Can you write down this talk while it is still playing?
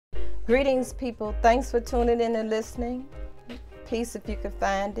Greetings, people. Thanks for tuning in and listening. Peace if you can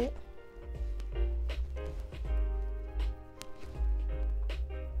find it.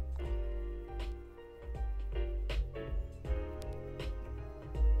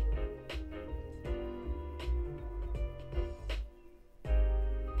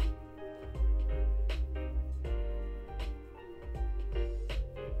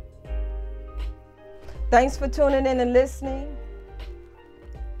 Thanks for tuning in and listening.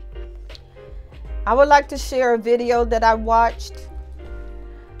 I would like to share a video that I watched.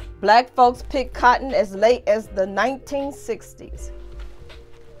 Black folks pick cotton as late as the 1960s.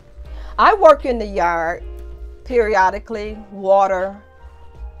 I work in the yard periodically, water,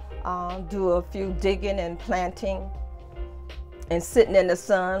 do a few digging and planting, and sitting in the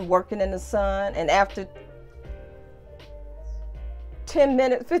sun, working in the sun. And after 10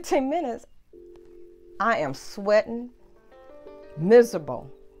 minutes, 15 minutes, I am sweating, miserable,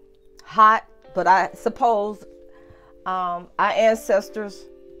 hot. But I suppose our ancestors,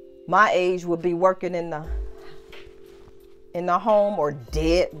 my age, would be working in the home, or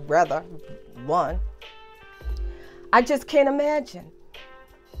dead, rather, one. I just can't imagine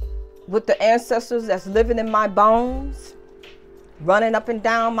with the ancestors that's living in my bones, running up and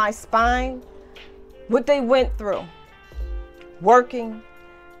down my spine, what they went through, working,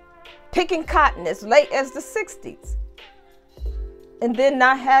 picking cotton as late as the 60s, and then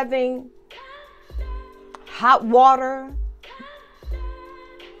not having hot water,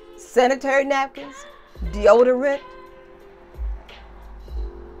 sanitary napkins, deodorant,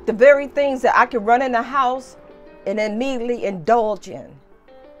 the very things that I could run in the house and immediately indulge in.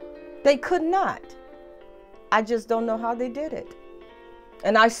 They could not. I just don't know how they did it.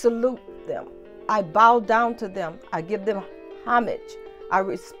 And I salute them. I bow down to them. I give them homage. I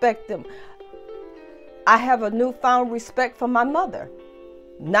respect them. I have a newfound respect for my mother.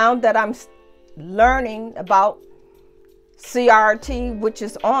 Now that I'm learning about CRT, which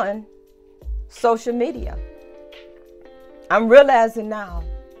is on social media, I'm realizing now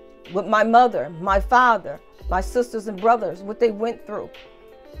with my mother, my father, my sisters and brothers, what they went through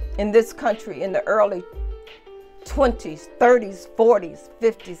in this country in the early 20s, 30s, 40s,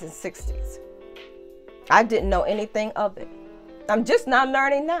 50s, and 60s. I didn't know anything of it. I'm just now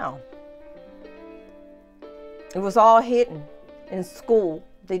learning now. It was all hidden in school.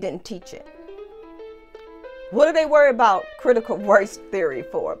 They didn't teach it. What do they worry about critical race theory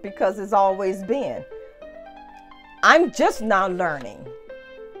for? Because it's always been. I'm just now learning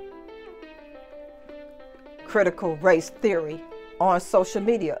critical race theory on social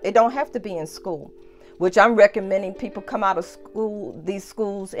media. It don't have to be in school, which I'm recommending people come out of school, these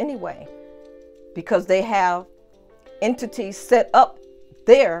schools anyway, because they have entities set up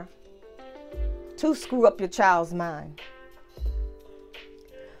there to screw up your child's mind.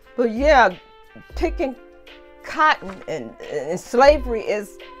 But yeah, picking cotton and slavery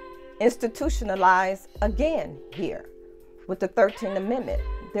is institutionalized again here with the 13th Amendment.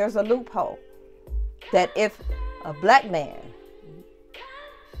 There's a loophole that if a black man,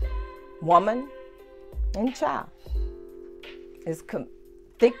 woman, and child is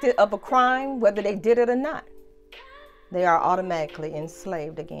convicted of a crime, whether they did it or not, they are automatically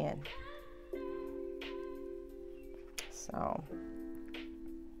enslaved again. So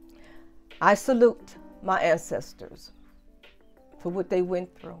I salute my ancestors for what they went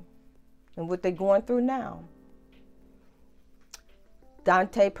through and what they're going through now.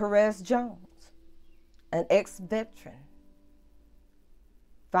 Dante Perez Jones, an ex-veteran,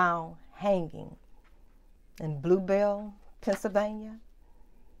 found hanging in Bluebell, Pennsylvania,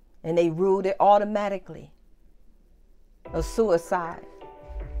 and they ruled it automatically a suicide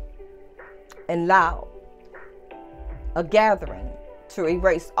and allowed a gathering to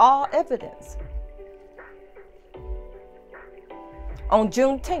erase all evidence. On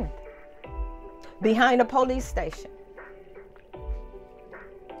Juneteenth, behind a police station.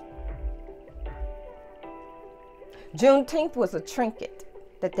 Juneteenth was a trinket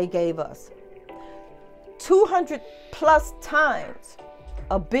that they gave us. 200 plus times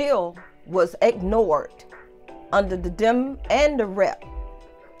a bill was ignored under the Dem and the Rep,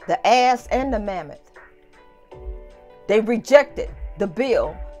 the ass and the mammoth. They rejected the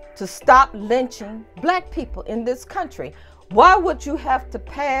bill to stop lynching black people in this country. Why would you have to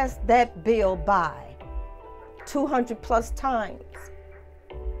pass that bill by 200 plus times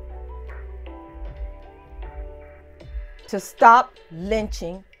to stop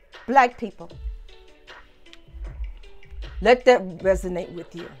lynching black people? Let that resonate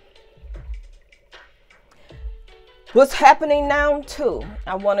with you. What's happening now too,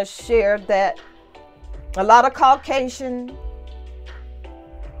 I want to share that a lot of Caucasian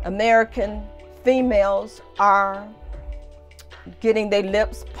American females are getting their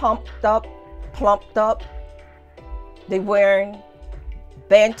lips pumped up, plumped up. They're wearing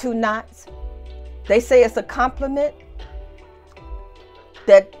Bantu knots. They say it's a compliment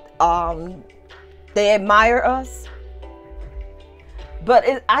that they admire us.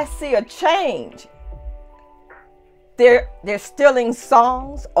 But I see a change. They're stealing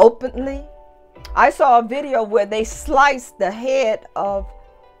songs openly. I saw a video where they sliced the head of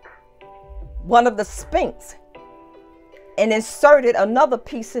one of the Sphinx and inserted another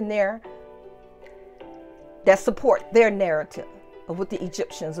piece in there that support their narrative of what the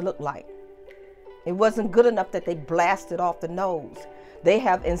Egyptians look like. It wasn't good enough that they blasted off the nose. They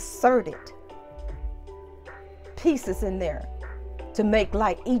have inserted pieces in there to make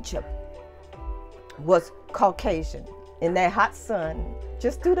like Egypt was Caucasian in that hot sun.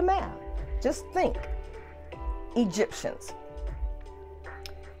 Just do the math. Just think. Egyptians,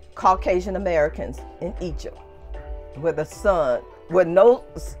 Caucasian Americans in Egypt, where the sun, where no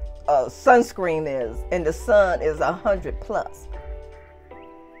sunscreen is, and the sun is 100 plus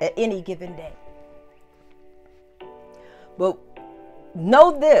at any given day. But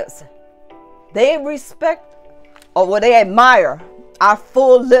know this, they respect, or what they admire, our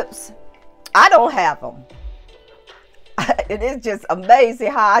full lips. I don't have them. It is just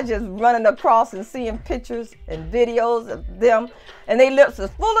amazing how I just running across and seeing pictures and videos of them, and their lips is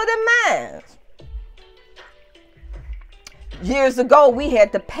full of their minds. Years ago, we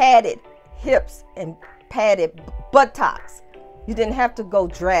had the padded hips and padded buttocks. You didn't have to go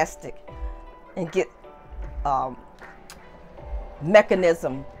drastic and get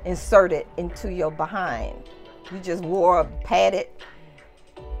mechanism inserted into your behind. You just wore a padded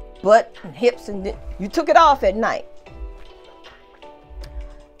butt and hips, and you took it off at night.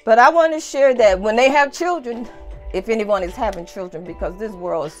 But I want to share that when they have children, if anyone is having children, because this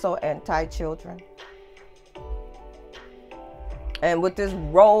world is so anti-children. And with this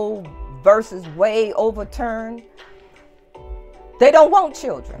Roe versus Wade overturn, they don't want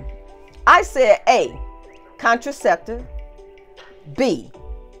children. I said A, contraceptive. B,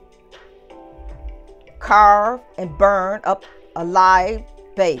 carve and burn up a live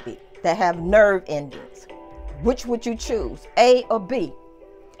baby that have nerve endings. Which would you choose, A or B?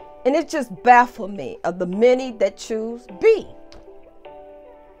 And it just baffled me of the many that choose B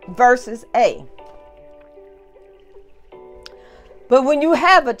versus A. But when you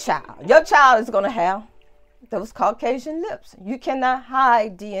have a child, your child is going to have those Caucasian lips. You cannot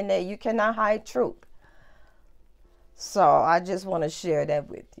hide DNA. You cannot hide truth. So I just want to share that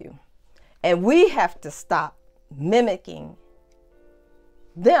with you. And we have to stop mimicking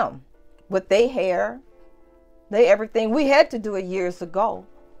them with their hair, their everything. We had to do it years ago.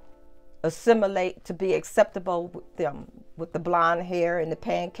 Assimilate to be acceptable with them, with the blonde hair and the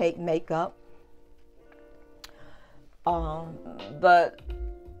pancake makeup. But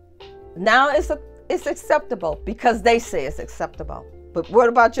now it's acceptable because they say it's acceptable. But what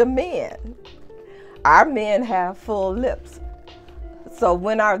about your men? Our men have full lips. So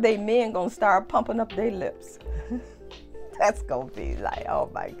when are they men gonna start pumping up their lips? That's gonna be like, oh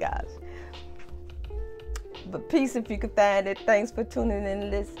my gosh. But peace if you can find it. Thanks for tuning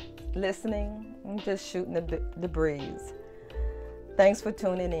in, listening. I'm just shooting the breeze. Thanks for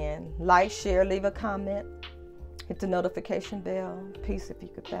tuning in. Like, share, leave a comment. Hit the notification bell. Peace if you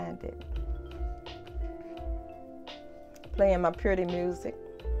could find it. Playing my pretty music.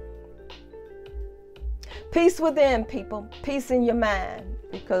 Peace within, people. Peace in your mind,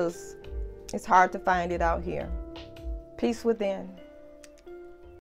 because it's hard to find it out here. Peace within.